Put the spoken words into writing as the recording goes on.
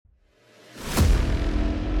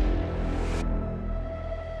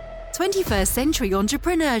21st Century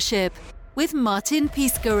Entrepreneurship with Martin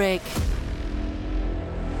Piskarik.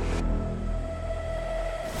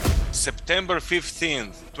 September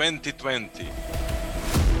 15th, 2020.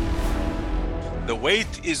 The wait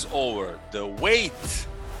is over. The weight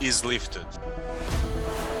is lifted.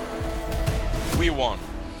 We won.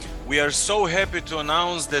 We are so happy to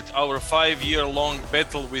announce that our 5-year-long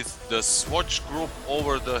battle with the Swatch Group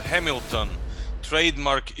over the Hamilton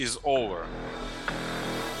trademark is over.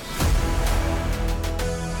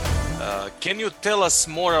 Can you tell us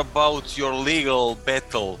more about your legal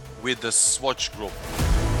battle with the Swatch Group?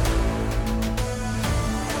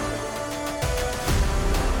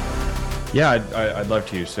 Yeah, I'd love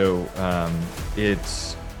to. So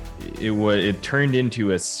it turned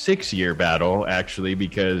into a 6-year battle, actually,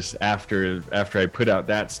 because after I put out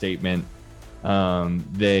that statement,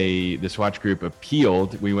 the Swatch Group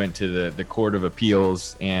appealed. We went to the Court of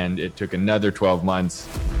Appeals, and it took another 12 months.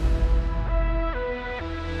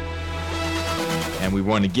 And we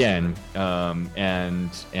won again,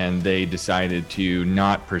 and they decided to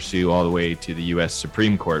not pursue all the way to the U.S.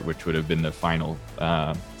 Supreme Court, which would have been the final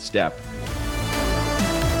step.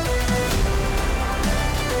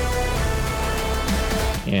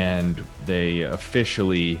 And they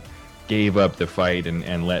officially gave up the fight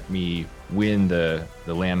and let me win the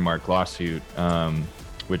landmark lawsuit,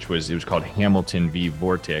 which was called Hamilton v.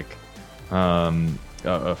 Vortic.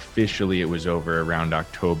 Officially, it was over around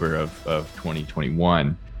October of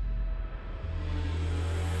 2021.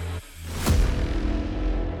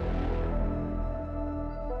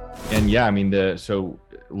 And yeah, I mean, so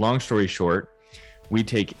long story short, we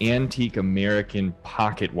take antique American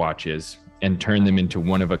pocket watches and turn them into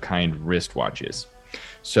one-of-a-kind wristwatches.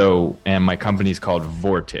 So, and my company's called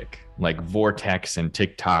Vortic, like Vortex and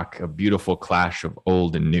TikTok, a beautiful clash of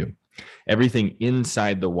old and new. Everything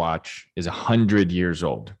inside the watch is 100 years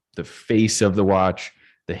old. The face of the watch,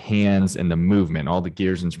 the hands, and the movement, all the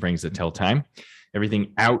gears and springs that tell time.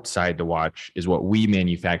 Everything outside the watch is what we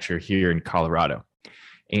manufacture here in Colorado.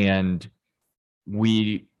 And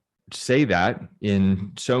we say that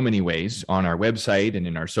in so many ways on our website and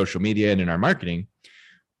in our social media and in our marketing.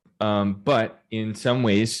 But in some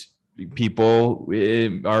ways, people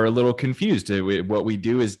are a little confused. What we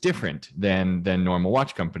do is different than normal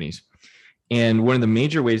watch companies. And one of the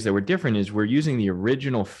major ways that we're different is we're using the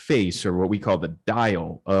original face, or what we call the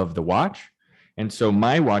dial of the watch. And so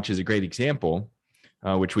my watch is a great example,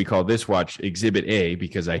 which we call this watch Exhibit A,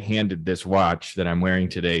 because I handed this watch that I'm wearing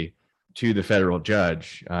today to the federal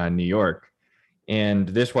judge in New York. And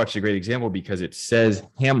this watch is a great example because it says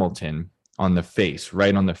Hamilton on the face,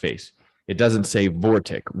 right on the face. It doesn't say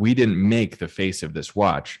Vortic. We didn't make the face of this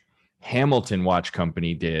watch. Hamilton Watch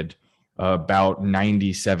Company did about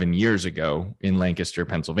 97 years ago in Lancaster,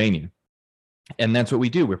 Pennsylvania. And that's what we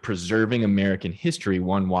do. We're preserving American history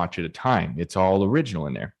one watch at a time. It's all original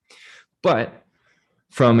in there. But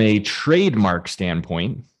from a trademark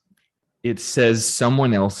standpoint, it says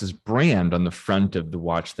someone else's brand on the front of the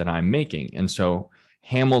watch that I'm making. And so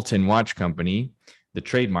Hamilton Watch Company, the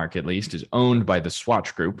trademark at least, is owned by the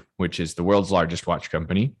Swatch Group, which is the world's largest watch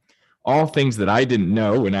company. All things that I didn't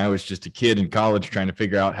know when I was just a kid in college trying to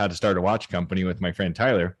figure out how to start a watch company with my friend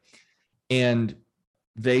Tyler. And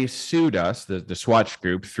they sued us, the Swatch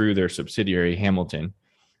Group, through their subsidiary Hamilton.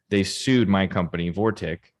 They sued my company,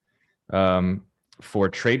 Vortic, for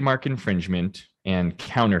trademark infringement and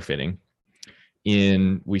counterfeiting.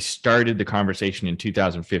 We started the conversation in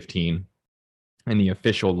 2015, and the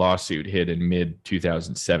official lawsuit hit in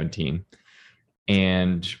mid-2017.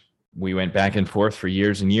 And we went back and forth for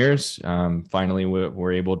years and years. Finally,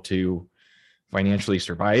 we're able to financially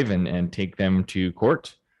survive and take them to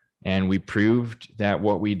court. And we proved that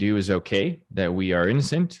what we do is okay, that we are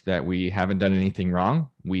innocent, that we haven't done anything wrong.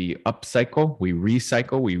 We upcycle, we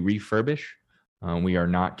recycle, we refurbish. We are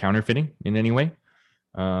not counterfeiting in any way.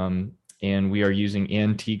 And we are using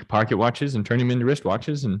antique pocket watches and turning them into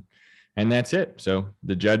wristwatches. And that's it. So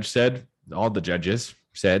the judge said, all the judges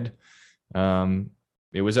said,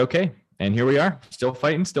 it was okay. And here we are, still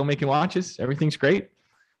fighting, still making watches. Everything's great.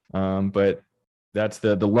 But that's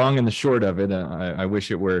the long and the short of it. I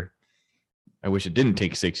wish it didn't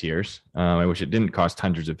take 6 years. I wish it didn't cost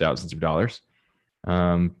hundreds of thousands of dollars.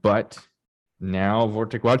 But now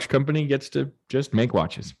Vortic Watch Company gets to just make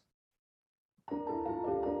watches.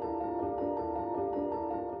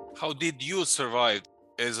 How did you survive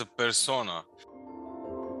as a persona?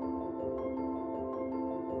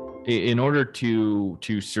 In order to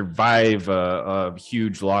survive a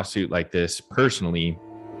huge lawsuit like this personally,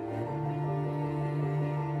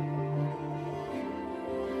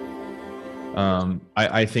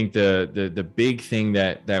 I think the big thing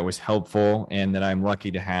that was helpful and that I'm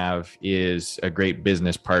lucky to have is a great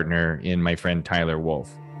business partner in my friend Tyler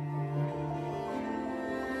Wolf.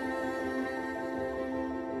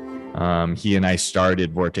 He and I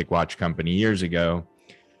started Vortic Watch Company years ago,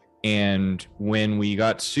 and when we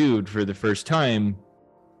got sued for the first time,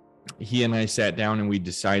 he and I sat down and we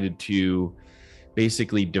decided to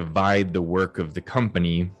basically divide the work of the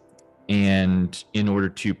company, and in order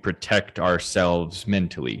to protect ourselves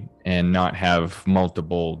mentally and not have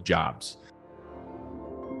multiple jobs.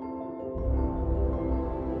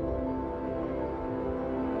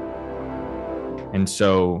 And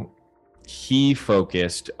so he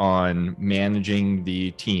focused on managing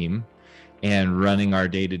the team and running our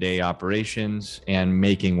day-to-day operations and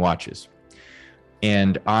making watches.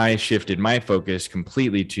 And I shifted my focus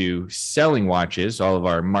completely to selling watches, all of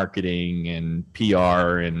our marketing and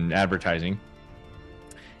PR and advertising,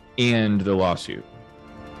 and the lawsuit.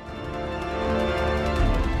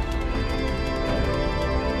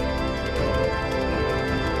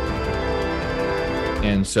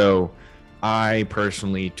 And so I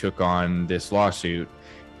personally took on this lawsuit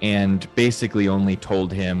and basically only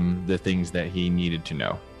told him the things that he needed to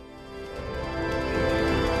know.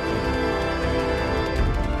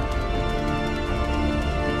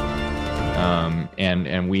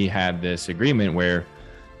 And we had this agreement where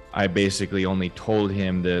I basically only told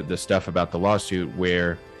him the stuff about the lawsuit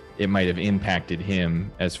where it might have impacted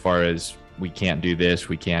him, as far as we can't do this,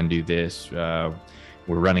 we can do this, we're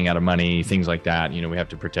running out of money, things like that. We have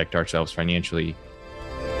to protect ourselves financially.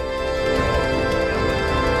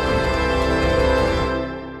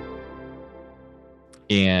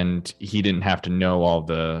 And he didn't have to know all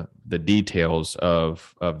the details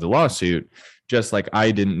of the lawsuit, just like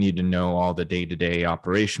I didn't need to know all the day-to-day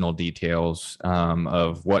operational details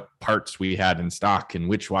of what parts we had in stock and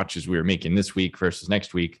which watches we were making this week versus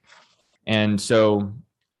next week. And so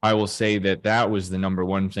I will say that was the number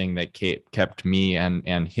one thing that kept me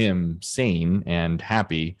and him sane and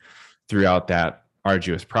happy throughout that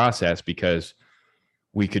arduous process, because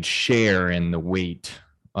we could share in the weight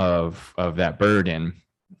of that burden.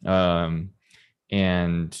 And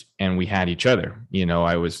we had each other.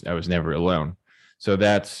 I was never alone. So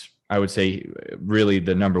that's, I would say, really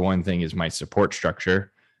the number one thing is my support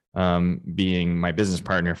structure, being my business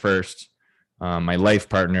partner first, my life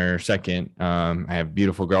partner second. I have a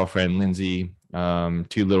beautiful girlfriend, Lindsay, 2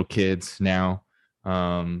 little kids now.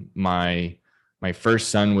 My first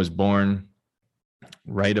son was born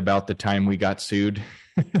right about the time we got sued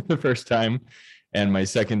the first time, and my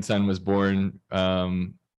second son was born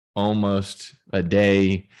almost a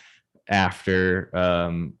day after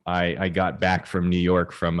I got back from New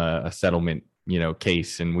York from a settlement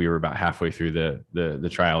case, and we were about halfway through the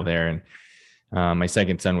trial there. And my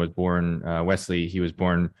second son was born, Wesley. He was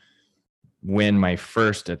born when my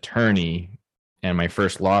first attorney and my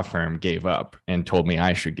first law firm gave up and told me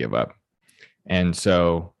I should give up. And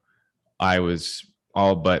so I was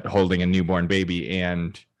all but holding a newborn baby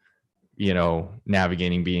and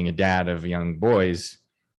navigating being a dad of young boys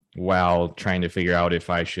while trying to figure out if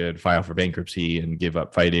I should file for bankruptcy and give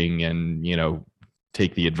up fighting and,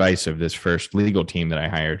 take the advice of this first legal team that I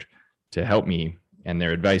hired to help me. And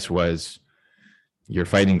their advice was, you're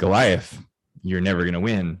fighting Goliath. You're never going to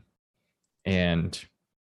win. And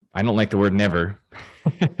I don't like the word never.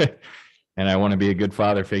 And I want to be a good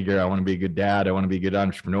father figure. I want to be a good dad. I want to be a good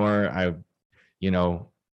entrepreneur.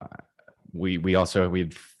 We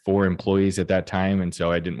had 4 employees at that time. And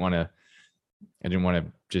so I didn't want to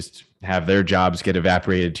just have their jobs get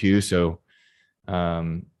evaporated too. So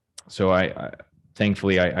I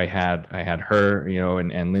thankfully I had her,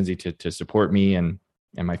 and Lindsay to support me, and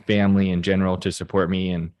my family in general to support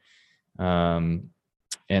me. And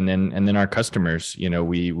then our customers,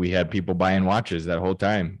 we had people buying watches that whole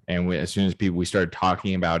time. And as soon as we started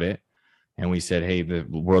talking about it and we said, hey, the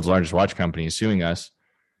world's largest watch company is suing us,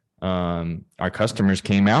 our customers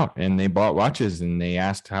came out and they bought watches, and they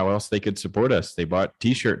asked how else they could support us. They bought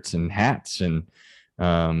t-shirts and hats, and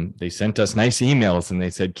they sent us nice emails, and they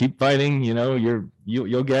said, keep fighting,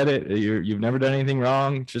 you'll get it. You've never done anything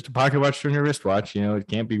wrong. It's just a pocket watch and a wristwatch, it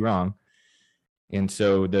can't be wrong. And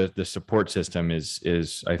so the support system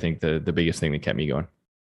is I think the biggest thing that kept me going.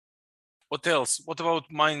 What else? What about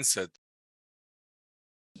mindset?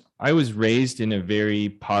 I was raised in a very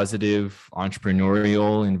positive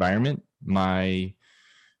entrepreneurial environment. My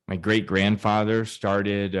great grandfather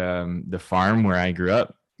started the farm where I grew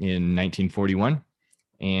up in 1941,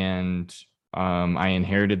 and I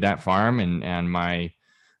inherited that farm. And my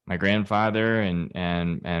grandfather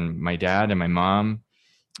and my dad and my mom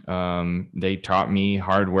They taught me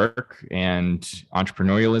hard work and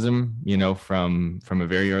entrepreneurialism, from a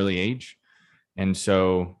very early age. And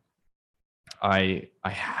so I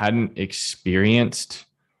hadn't experienced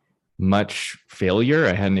much failure.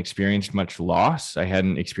 I hadn't experienced much loss. I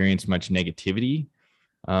hadn't experienced much negativity.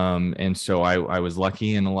 And so I was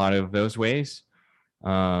lucky in a lot of those ways.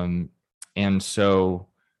 And so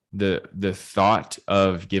the thought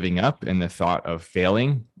of giving up and the thought of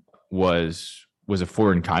failing was a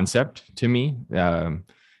foreign concept to me,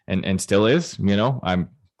 and still is. I'm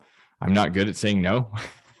not good at saying no.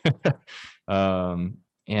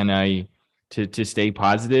 And to stay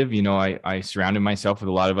positive, I surrounded myself with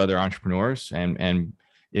a lot of other entrepreneurs, and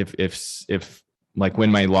if like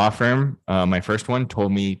when my law firm, my first one,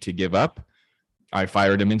 told me to give up, I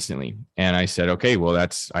fired him instantly. And I said, okay, well,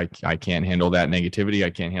 I can't handle that negativity. I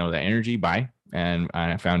can't handle that energy. Bye. And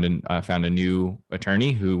I found a new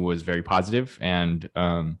attorney who was very positive and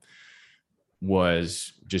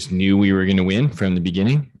was just knew we were going to win from the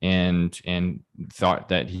beginning, and thought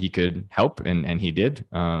that he could help, and he did.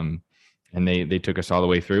 And they took us all the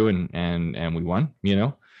way through, and we won.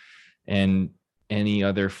 And any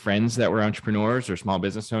other friends that were entrepreneurs or small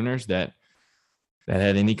business owners that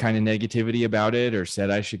had any kind of negativity about it or said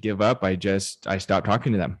I should give up, I stopped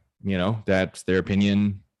talking to them. That their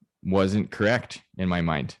opinion wasn't correct in my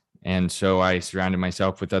mind. And so I surrounded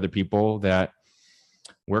myself with other people that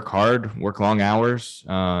work hard, work long hours.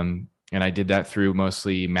 And I did that through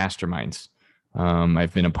mostly masterminds.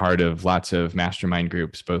 I've been a part of lots of mastermind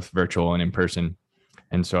groups, both virtual and in person.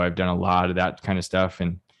 And so I've done a lot of that kind of stuff,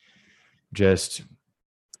 and just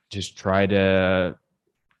try to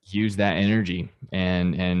use that energy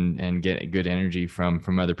and get good energy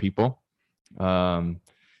from other people.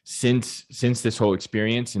 Since this whole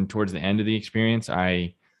experience, and towards the end of the experience,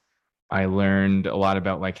 I learned a lot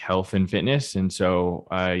about like health and fitness. And so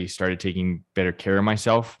I started taking better care of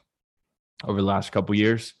myself over the last couple of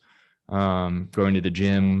years, going to the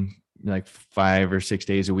gym like 5 or 6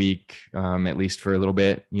 days a week, at least for a little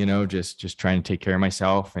bit, just trying to take care of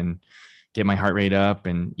myself and get my heart rate up,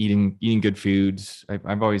 and eating good foods.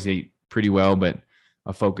 I've always ate pretty well, but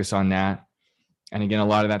a focus on that. And again, a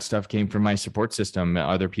lot of that stuff came from my support system,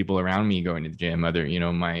 other people around me going to the gym,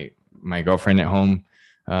 my girlfriend at home,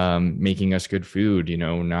 making us good food,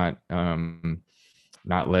 not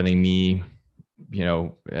letting me,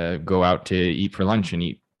 go out to eat for lunch and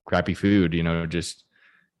eat crappy food, just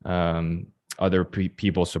other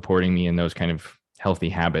people supporting me in those kind of healthy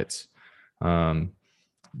habits.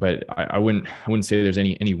 But I wouldn't say there's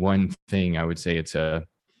any one thing. I would say it's a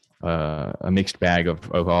mixed bag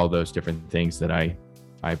of all those different things that I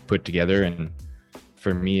put together. And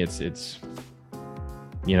for me, it's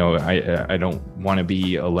I don't want to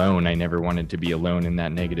be alone. I never wanted to be alone in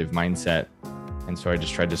that negative mindset. And so I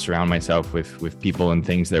just tried to surround myself with people and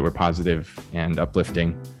things that were positive and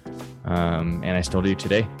uplifting. And I still do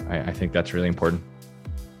today. I think that's really important.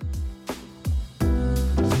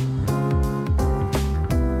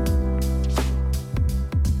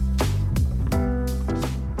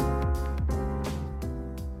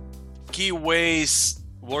 Key ways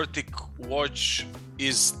Vortic Watch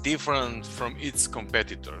is different from its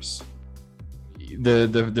competitors?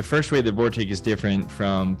 The first way that Vortic is different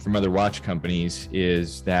from other watch companies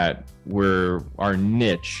is that our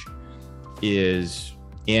niche is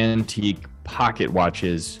antique pocket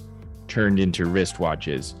watches turned into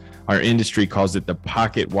wristwatches. Our industry calls it the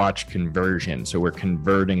pocket watch conversion. So we're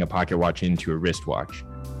converting a pocket watch into a wristwatch.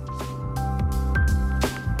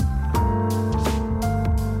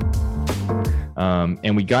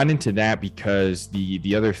 And we got into that because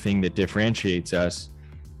the other thing that differentiates us,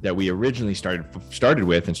 that we originally started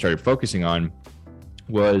with and started focusing on,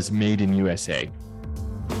 was made in USA.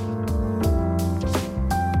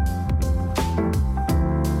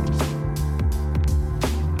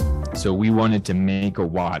 So we wanted to make a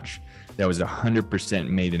watch that was 100%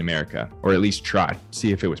 made in America, or at least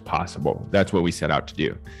see if it was possible. That's what we set out to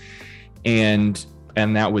do. And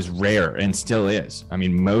that was rare, and still is. I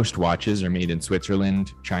mean, most watches are made in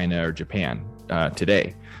Switzerland, China, or Japan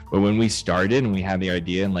today. But when we started and we had the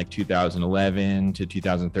idea in like 2011 to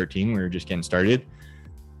 2013, we were just getting started,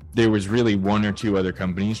 there was really one or two other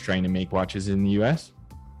companies trying to make watches in the US.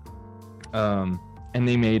 And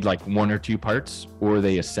they made like one or two parts, or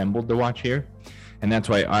they assembled the watch here. And that's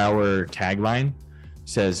why our tagline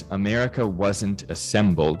says, America wasn't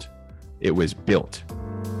assembled, it was built.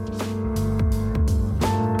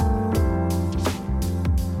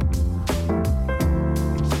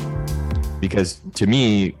 Because to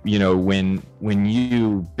me, when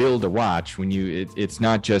you build a watch, it's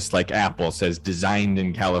not just like Apple says designed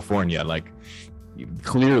in California. Like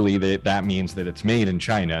clearly that means that it's made in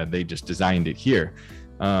China. They just designed it here.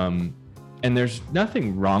 And there's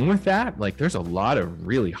nothing wrong with that. Like, there's a lot of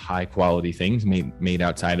really high quality things made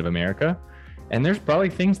outside of America. And there's probably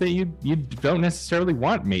things that you don't necessarily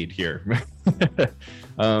want made here.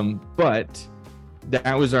 But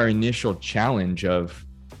that was our initial challenge of,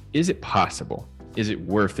 is it possible? Is it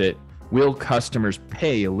worth it? Will customers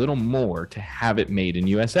pay a little more to have it made in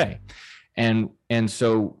USA? And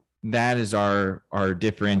so that is our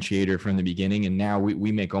differentiator from the beginning. And now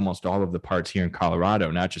we make almost all of the parts here in Colorado,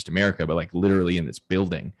 not just America, but like literally in this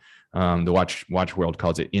building. The watch world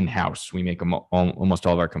calls it in-house. We make almost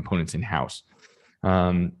all of our components in-house.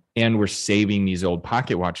 And we're saving these old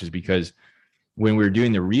pocket watches because when we were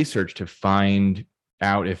doing the research to find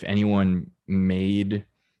out if anyone made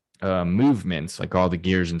movements, like all the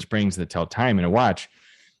gears and springs that tell time in a watch,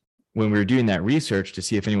 when we were doing that research to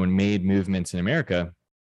see if anyone made movements in America,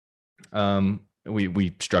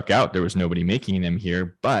 we struck out. There was nobody making them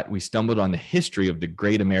here, but we stumbled on the history of the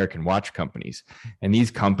great American watch companies. And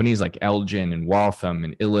these companies like Elgin and Waltham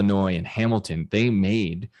and Illinois and Hamilton, they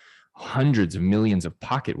made hundreds of millions of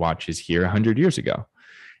pocket watches here 100 years ago.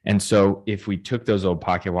 And so if we took those old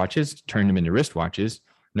pocket watches, turned them into wristwatches,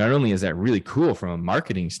 not only is that really cool from a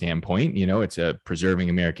marketing standpoint, it's a preserving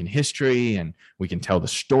American history and we can tell the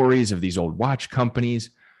stories of these old watch companies,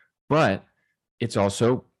 but it's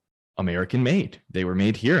also American made. They were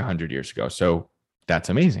made here 100 years ago. So that's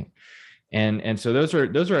amazing. And so those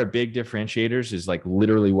are our big differentiators, is like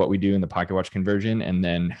literally what we do in the pocket watch conversion and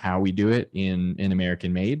then how we do it in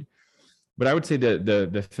American made. But I would say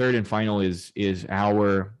the third and final is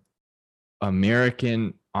our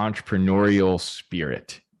American entrepreneurial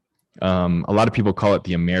spirit. A lot of people call it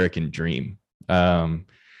the American dream. And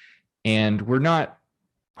we're not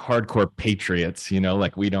hardcore patriots,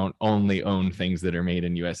 like we don't only own things that are made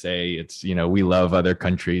in USA. It's, we love other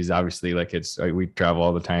countries. Obviously, like we travel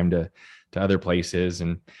all the time to other places,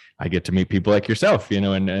 and I get to meet people like yourself,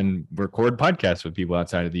 and record podcasts with people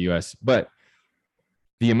outside of the US. But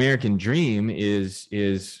the American dream is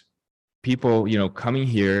people, coming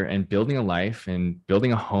here and building a life and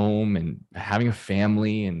building a home and having a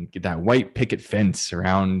family and get that white picket fence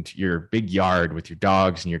around your big yard with your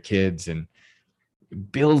dogs and your kids and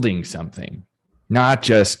building something, not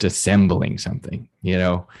just assembling something,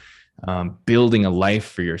 building a life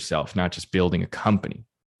for yourself, not just building a company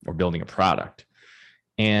or building a product.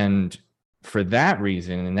 And for that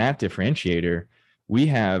reason and that differentiator, we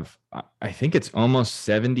have, I think it's almost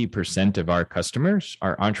 70% of our customers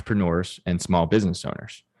are entrepreneurs and small business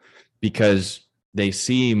owners, because they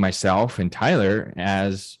see myself and Tyler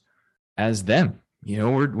as them.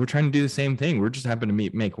 We're trying to do the same thing. We're just happen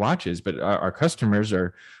to make watches, but our customers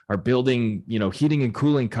are building, heating and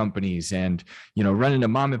cooling companies and, running a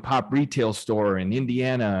mom and pop retail store in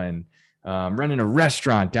Indiana and running a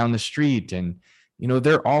restaurant down the street. And,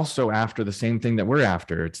 they're also after the same thing that we're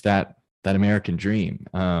after. It's that American dream.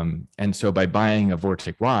 And so by buying a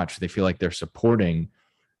Vortic watch, they feel like they're supporting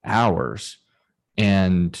ours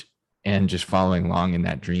and just following along in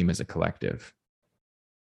that dream as a collective.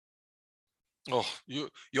 Oh, you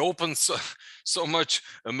open so much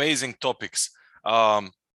amazing topics,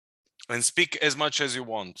 and speak as much as you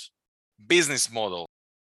want. Business model.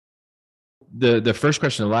 The first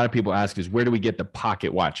question a lot of people ask is, where do we get the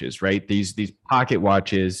pocket watches, right? These pocket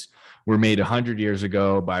watches were made 100 years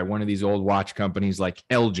ago by one of these old watch companies like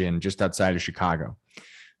Elgin, just outside of Chicago.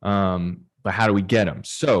 But how do we get them?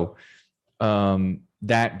 So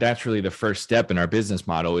that's really the first step in our business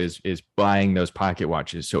model is buying those pocket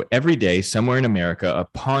watches. So every day somewhere in America, a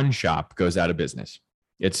pawn shop goes out of business.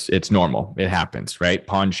 It's normal. It happens, right?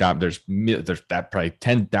 Pawn shop, there's that probably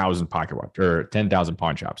 10,000 pocket watch or 10,000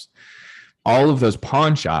 pawn shops. All of those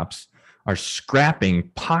pawn shops are scrapping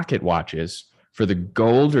pocket watches for the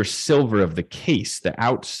gold or silver of the case, the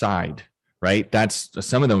outside, right? That's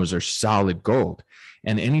some of those are solid gold.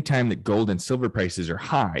 And anytime that gold and silver prices are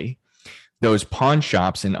high, those pawn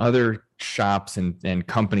shops and other shops and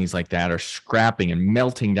companies like that are scrapping and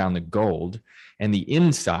melting down the gold. And the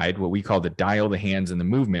inside, what we call the dial, the hands, and the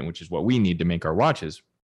movement, which is what we need to make our watches,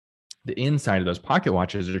 the inside of those pocket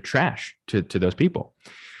watches are trash to those people.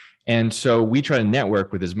 And so we try to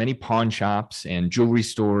network with as many pawn shops and jewelry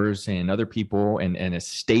stores and other people and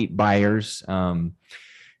estate buyers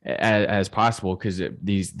as possible, because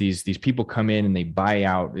these people come in and they buy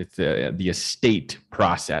out. It's the estate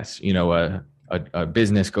process. A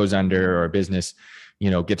business goes under, or a business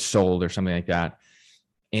gets sold or something like that,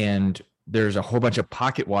 and there's a whole bunch of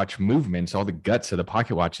pocket watch movements. All the guts of the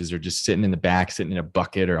pocket watches are just sitting in the back, sitting in a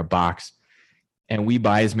bucket or a box. And we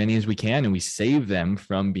buy as many as we can and we save them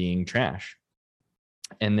from being trash.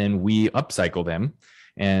 and then we upcycle them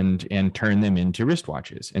and turn them into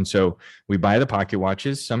wristwatches. And so we buy the pocket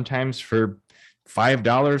watches sometimes for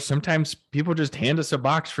 $5. Sometimes people just hand us a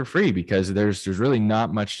box for free because there's really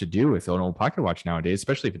not much to do with an old pocket watch nowadays,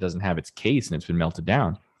 especially if it doesn't have its case and it's been melted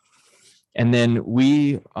down. And then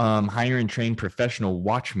we hire and train professional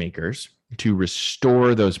watchmakers to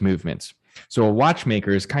restore those movements. So a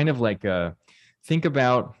watchmaker is kind of like think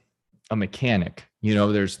about a mechanic.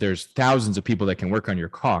 There's thousands of people that can work on your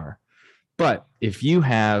car. But if you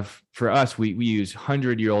have, for us, we use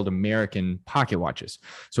 100-year-old American pocket watches.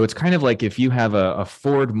 So it's kind of like if you have a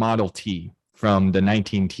Ford Model T from the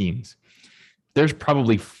 19-teens, there's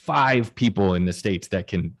probably 5 people in the States that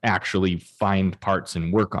can actually find parts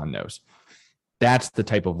and work on those. That's the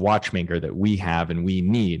type of watchmaker that we have and we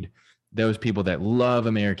need. Those people that love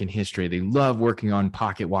American history, they love working on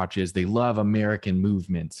pocket watches, they love American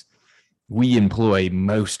movements. We employ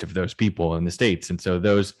most of those people in the States. And so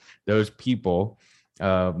those people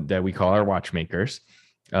that we call our watchmakers,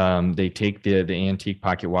 they take the antique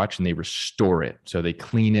pocket watch and they restore it. So they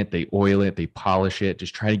clean it, they oil it, they polish it,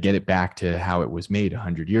 just try to get it back to how it was made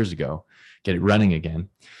 100 years ago, get it running again.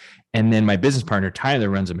 And then my business partner, Tyler,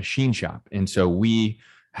 runs a machine shop. And so we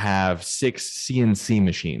have 6 CNC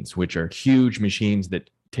machines, which are huge machines that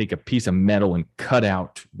take a piece of metal and cut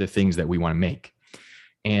out the things that we want to make.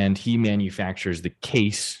 And he manufactures the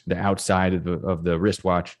case, the outside of the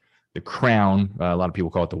wristwatch, the crown. A lot of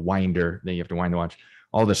people call it the winder. Then you have to wind the watch.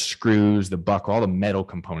 All the screws, the buckle, all the metal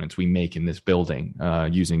components we make in this building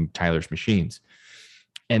using Tyler's machines.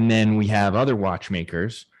 And then we have other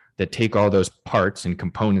watchmakers that take all those parts and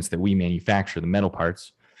components that we manufacture, the metal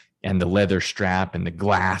parts, and the leather strap and the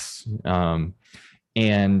glass, and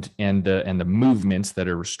the movements that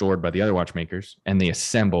are restored by the other watchmakers, and they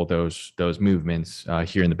assemble those movements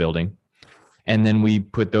here in the building. And then we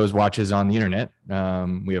put those watches on the internet.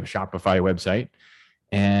 We have a Shopify website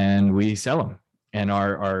and we sell them. And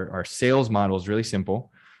our sales model is really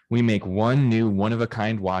simple. We make one new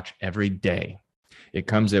one-of-a-kind watch every day. It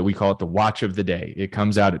comes we call it the watch of the day. It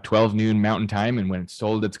comes out at 12 noon Mountain Time, and when it's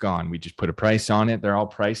sold, it's gone. We just put a price on it. They're all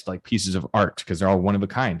priced like pieces of art because they're all one of a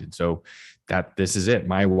kind. And so this is it.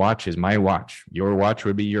 My watch is my watch. Your watch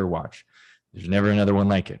would be your watch. There's never another one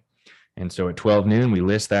like it. And so at 12 noon, we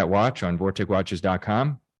list that watch on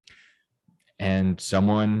vorticwatches.com, and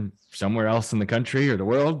someone somewhere else in the country or the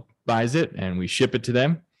world buys it, and we ship it to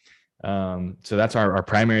them. So that's our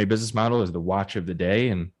primary business model, is the watch of the day.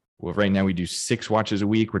 And right now we do 6 watches a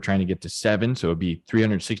week. We're trying to get to 7. So it'd be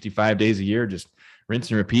 365 days a year, just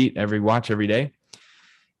rinse and repeat every watch every day.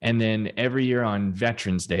 And then every year on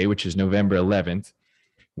Veterans Day, which is November 11th,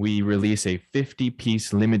 we release a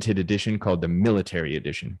 50-piece limited edition called the Military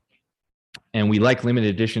Edition. And we like limited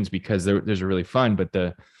editions because they're really fun. But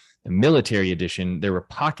the Military Edition, there were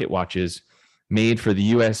pocket watches made for the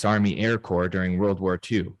U.S. Army Air Corps during World War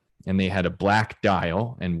II. And they had a black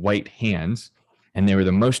dial and white hands. And they were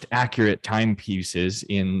the most accurate timepieces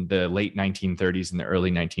in the late 1930s and the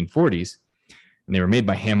early 1940s. And they were made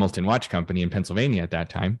by Hamilton Watch Company in Pennsylvania at that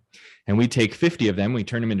time. And we take 50 of them, we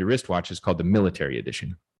turn them into wristwatches called the Military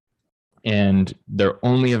Edition. And they're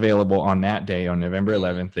only available on that day, on November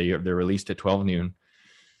 11th. They're released at 12 noon.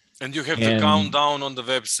 And you have the countdown on the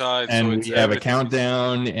website. And so we have a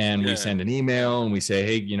countdown, and we send an email, and we say,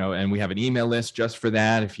 hey, and we have an email list just for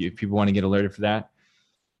that if people want to get alerted for that.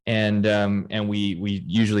 And we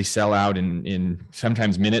usually sell out in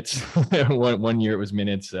sometimes minutes. One year it was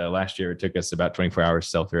minutes. Last year it took us about 24 hours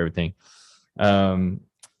to sell through everything. And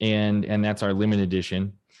that's our limited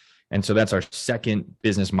edition. And so that's our second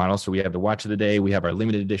business model. So we have the watch of the day. We have our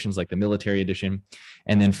limited editions like the Military Edition.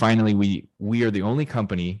 And then finally, we are the only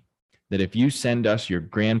company that if you send us your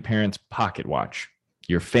grandparents' pocket watch,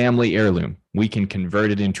 your family heirloom, we can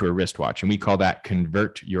convert it into a wristwatch. And we call that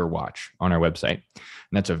Convert Your Watch on our website.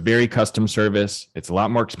 And that's a very custom service. It's a lot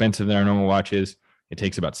more expensive than our normal watches. It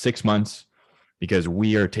takes about 6 months because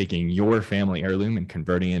we are taking your family heirloom and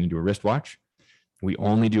converting it into a wristwatch. We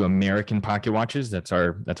only do American pocket watches. That's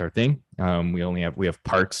our thing. We have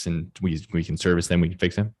parts, and we can service them. We can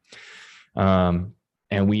fix them.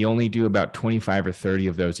 And we only do about 25 or 30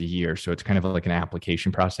 of those a year. So it's kind of like an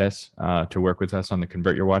application process to work with us on the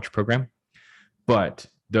Convert Your Watch program. But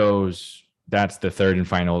that's the third and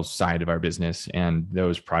final side of our business. And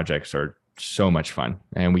those projects are so much fun.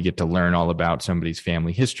 And we get to learn all about somebody's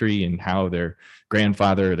family history and how their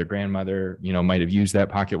grandfather or their grandmother, might have used that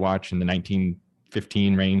pocket watch in the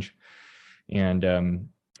 1915 range. And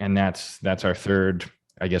that's our third,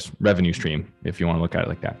 I guess, revenue stream, if you want to look at it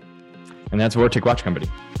like that. And that's Vortic Watch Company.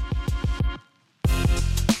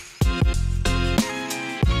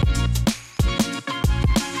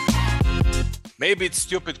 Maybe it's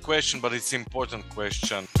stupid question, but it's important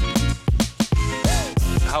question.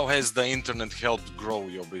 How has the internet helped grow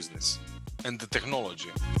your business and the technology?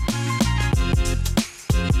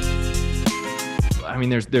 I mean,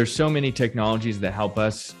 there's so many technologies that help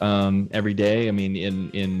us every day. I mean,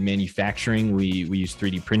 in manufacturing, we use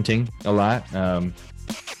 3D printing a lot.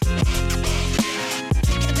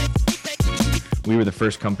 We were the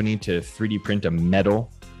first company to 3D print a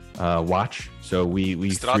metal watch. So we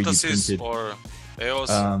 3D printed, or EOS?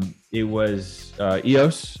 It was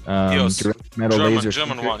EOS. EOS. Metal laser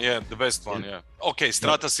German printer. one, yeah, the best one, yeah. Okay,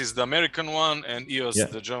 Stratus is the American one, and EOS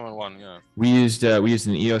the German one, yeah. We used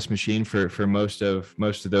an EOS machine for most of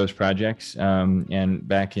those projects. And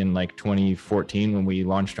back in like 2014, when we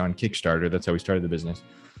launched on Kickstarter, that's how we started the business.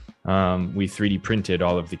 We 3D printed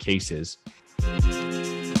all of the cases.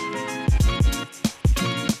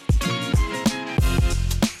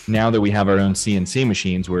 Now that we have our own CNC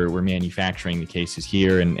machines, we're manufacturing the cases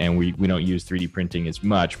here, and we don't use 3D printing as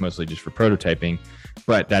much, mostly just for prototyping.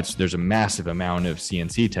 But there's a massive amount of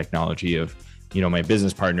CNC technology of, my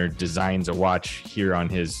business partner designs a watch here on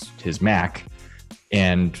his Mac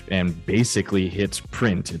and basically hits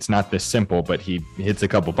print. It's not this simple, but he hits a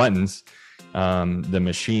couple buttons. The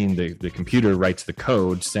machine, the computer writes the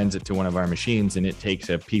code, sends it to one of our machines, and it takes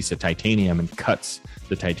a piece of titanium and cuts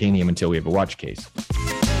the titanium until we have a watch case.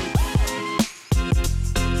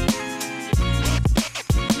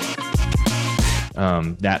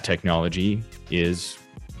 That technology is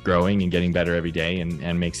growing and getting better every day,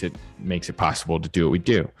 and makes it possible to do what we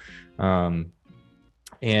do.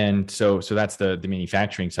 And so that's the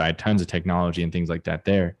manufacturing side, tons of technology and things like that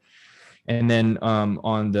there. And then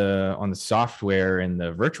on the software and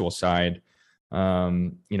the virtual side, our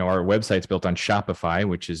website's built on Shopify,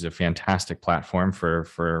 which is a fantastic platform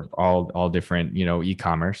for all different,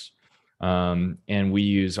 e-commerce. And we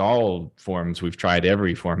use all forms. We've tried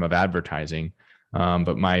every form of advertising.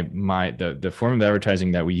 But the form of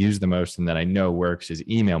advertising that we use the most and that I know works is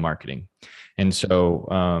email marketing. And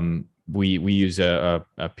so we use a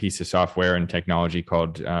piece of software and technology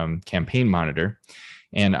called Campaign Monitor.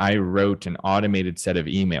 And I wrote an automated set of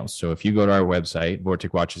emails. So if you go to our website,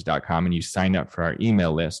 vorticwatches.com, and you sign up for our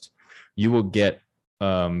email list, you will get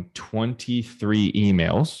 23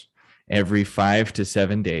 emails every 5 to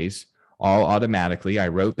 7 days, all automatically. I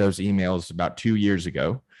wrote those emails about 2 years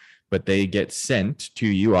ago, but they get sent to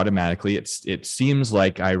you automatically. It seems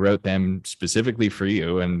like I wrote them specifically for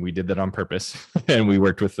you, and we did that on purpose. And we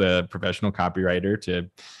worked with a professional copywriter to,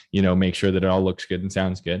 make sure that it all looks good and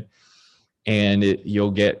sounds good. And you'll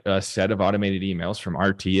get a set of automated emails from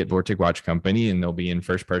RT at Vortic Watch Company, and they'll be in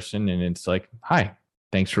first person. And it's like, hi,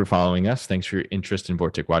 thanks for following us. Thanks for your interest in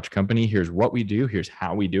Vortic Watch Company. Here's what we do. Here's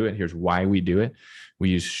how we do it. Here's why we do it. We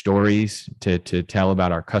use stories to tell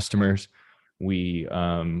about our customers. We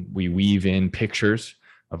weave in pictures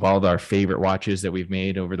of all of our favorite watches that we've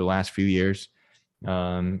made over the last few years.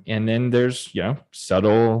 And then there's,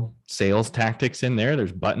 subtle sales tactics in there.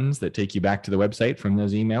 There's buttons that take you back to the website from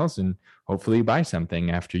those emails, and hopefully buy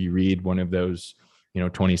something after you read one of those,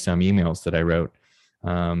 20 some emails that I wrote.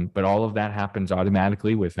 But all of that happens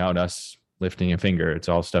automatically without us lifting a finger. It's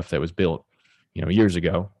all stuff that was built, years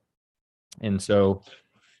ago. And so,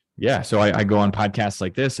 so I go on podcasts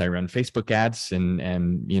like this. I run Facebook ads,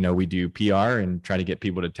 and we do PR and try to get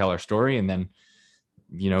people to tell our story. And then,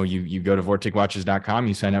 you go to vorticwatches.com,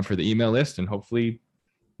 you sign up for the email list, and hopefully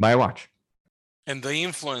buy a watch. And the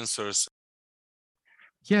influencers.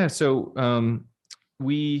 Yeah. So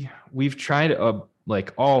we've tried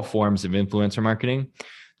like all forms of influencer marketing.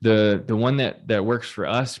 The one that works for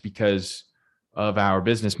us because of our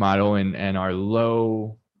business model and our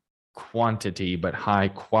low quantity but high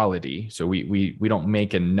quality. So we don't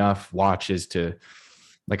make enough watches to,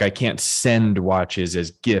 like, I can't send watches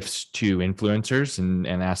as gifts to influencers and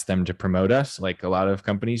ask them to promote us like a lot of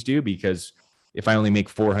companies do, because if I only make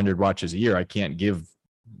 400 watches a year, I can't give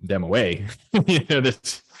them away.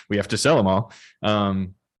 We have to sell them all.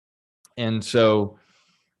 And so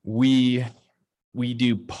we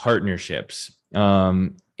do partnerships,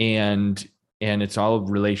 and it's all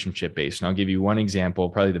relationship based. And I'll give you one example,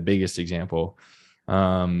 probably the biggest example.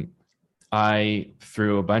 I,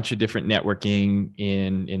 through a bunch of different networking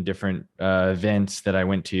in different events that I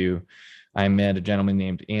went to, I met a gentleman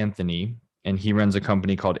named Anthony, and he runs a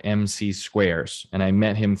company called MC Squares. And I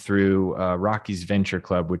met him through Rocky's Venture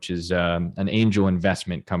Club, which is an angel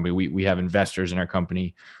investment company. We have investors in our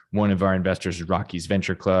company. One of our investors is Rocky's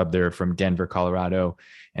Venture Club. They're from Denver, Colorado,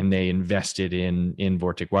 and they invested in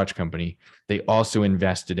Vortic Watch Company. They also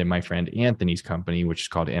invested in my friend Anthony's company, which is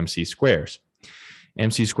called MC Squares.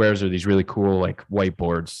 MC squares are these really cool like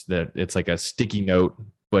whiteboards that it's like a sticky note,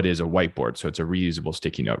 but is a whiteboard. So it's a reusable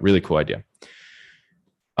sticky note. Really cool idea.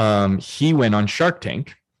 He went on Shark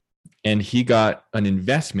Tank and he got an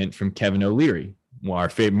investment from Kevin O'Leary, our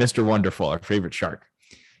favorite, Mr. Wonderful, our favorite shark.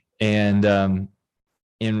 And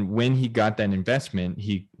when he got that investment,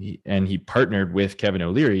 he partnered with Kevin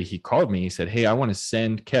O'Leary. He called me. He said, "Hey, I want to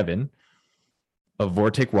send Kevin a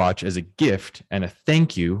Vortic watch as a gift and a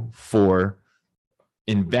thank you for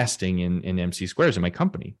investing in MC Squares in my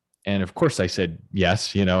company." And of course I said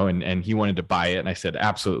yes, and he wanted to buy it. And I said,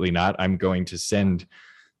 absolutely not. I'm going to send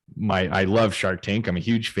I love Shark Tank. I'm a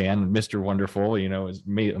huge fan. Mr. Wonderful, is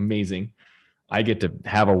amazing. I get to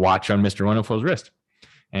have a watch on Mr. Wonderful's wrist.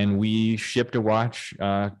 And we shipped a watch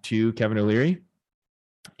to Kevin O'Leary,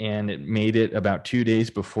 and it made it about 2 days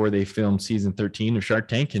before they filmed season 13 of Shark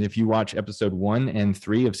Tank. And if you watch episode 1 and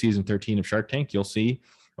 3 of season 13 of Shark Tank, you'll see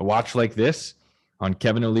a watch like this on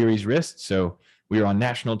Kevin O'Leary's wrist. So we were on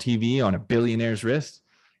national TV on a billionaire's wrist.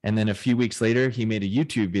 And then a few weeks later, he made a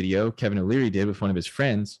YouTube video, Kevin O'Leary did, with one of his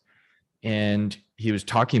friends. And he was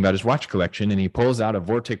talking about his watch collection, and he pulls out a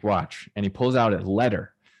Vortic watch, and he pulls out a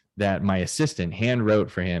letter that my assistant hand wrote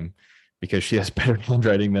for him because she has better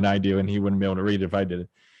handwriting than I do, and he wouldn't be able to read it if I did it.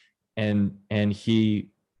 And he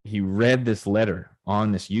read this letter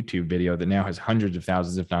on this YouTube video that now has hundreds of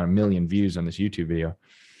thousands, if not 1 million views on this YouTube video,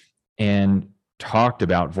 and talked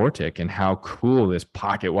about Vortic and how cool this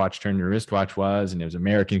pocket watch turned into wristwatch was. And it was an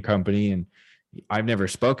American company. And I've never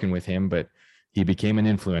spoken with him, but he became an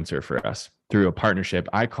influencer for us through a partnership.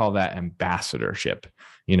 I call that ambassadorship.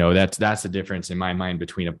 That's the difference in my mind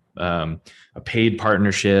between a paid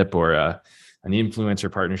partnership or an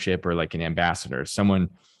influencer partnership or like an ambassador. Someone,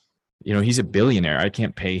 he's a billionaire. I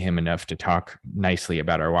can't pay him enough to talk nicely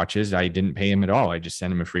about our watches. I didn't pay him at all. I just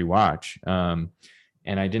sent him a free watch.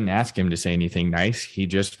 And I didn't ask him to say anything nice. He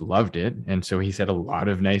just loved it. And so he said a lot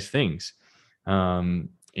of nice things. And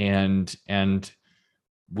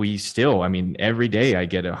we still, every day I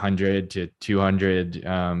get 100 to 200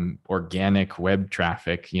 organic web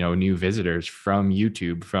traffic, new visitors from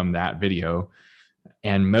YouTube from that video.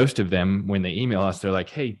 And most of them, when they email us, they're like,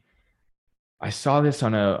 "Hey, I saw this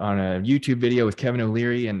on a YouTube video with Kevin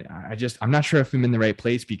O'Leary, and I'm not sure if I'm in the right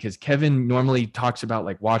place because Kevin normally talks about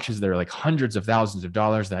like watches that are like hundreds of thousands of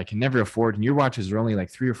dollars that I can never afford, and your watches are only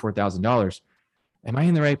like $3,000 or $4,000. Am I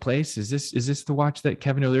in the right place? Is this the watch that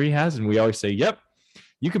Kevin O'Leary has?" And we always say, "Yep,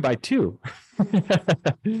 you can buy 2."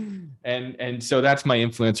 and so that's my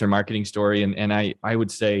influencer marketing story. And I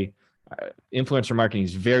would say influencer marketing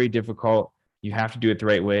is very difficult. You have to do it the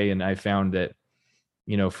right way. And I found that,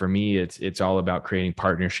 for me, it's all about creating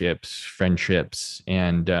partnerships, friendships,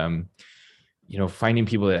 and, finding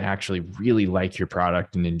people that actually really like your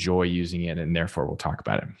product and enjoy using it. And therefore we'll talk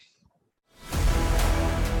about it.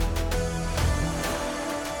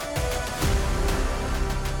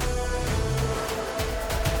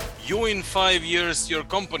 You in 5 years, your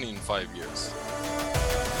company in 5 years.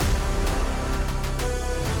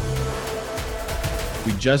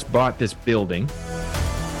 We just bought this building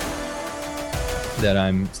that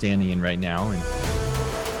I'm standing in right now, and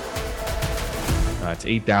it's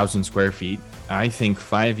 8,000 square feet. I think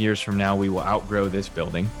 5 years from now we will outgrow this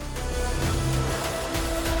building.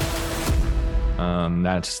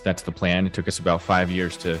 That's the plan. It took us about 5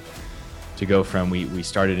 years to go from we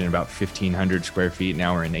started in about 1,500 square feet.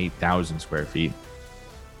 Now we're in 8,000 square feet.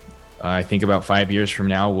 I think about 5 years from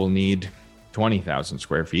now we'll need 20,000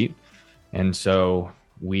 square feet, and so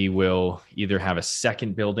we will either have a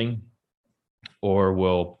second building, or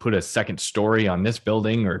we'll put a second story on this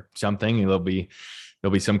building or something. There'll be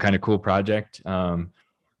some kind of cool project.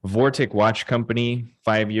 Vortic Watch Company,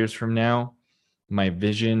 5 years from now, my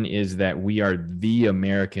vision is that we are the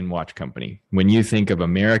American watch company. When you think of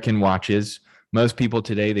American watches, most people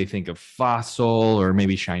today, they think of Fossil or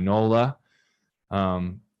maybe Shinola.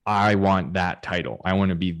 I want that title. I want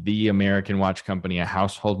to be the American watch company, a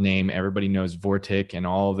household name. Everybody knows Vortic and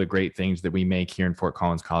all the great things that we make here in Fort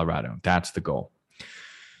Collins, Colorado. That's the goal.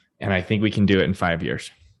 And I think we can do it in 5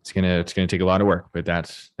 years. It's gonna take a lot of work, but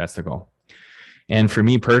that's the goal. And for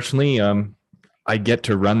me personally, I get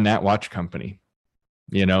to run that watch company.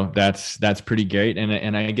 That's pretty great.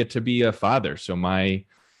 And I get to be a father. So my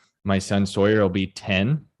son Sawyer will be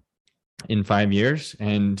 10 in 5 years.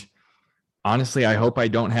 And honestly, I hope I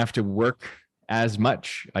don't have to work as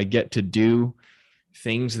much. I get to do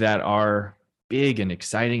things that are big and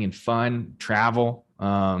exciting and fun, travel,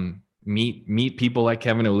 meet people like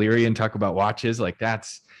Kevin O'Leary and talk about watches. Like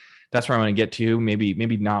that's where I want to get to.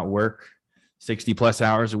 Maybe not work 60 plus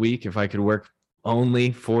hours a week. If I could work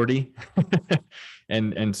only 40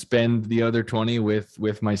 and spend the other 20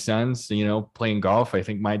 with my sons, playing golf. I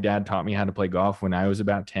think my dad taught me how to play golf when I was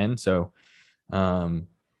about 10. So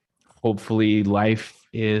hopefully life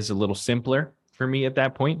is a little simpler for me at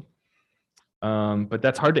that point. But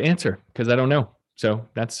that's hard to answer because I don't know. So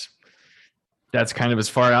that's kind of as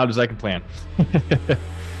far out as I can plan.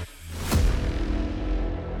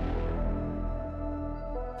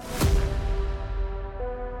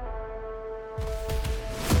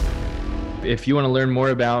 If you want to learn more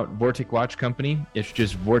about Vortic Watch Company, it's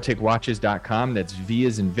just vorticwatches.com. That's V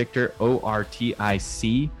as in Victor,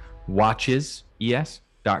 ORTIC watches,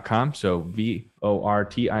 ES.com. So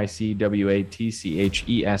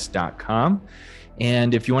VORTICWATCHES.com.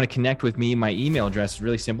 And if you want to connect with me, my email address is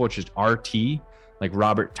really simple. It's just RT, like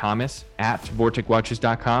Robert Thomas, at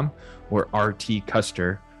vorticwatches.com, or RT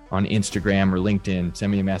Custer on Instagram or LinkedIn.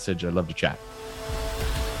 Send me a message. I'd love to chat.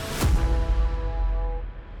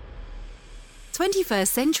 21st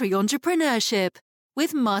Century Entrepreneurship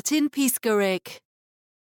with Martin Piskarik.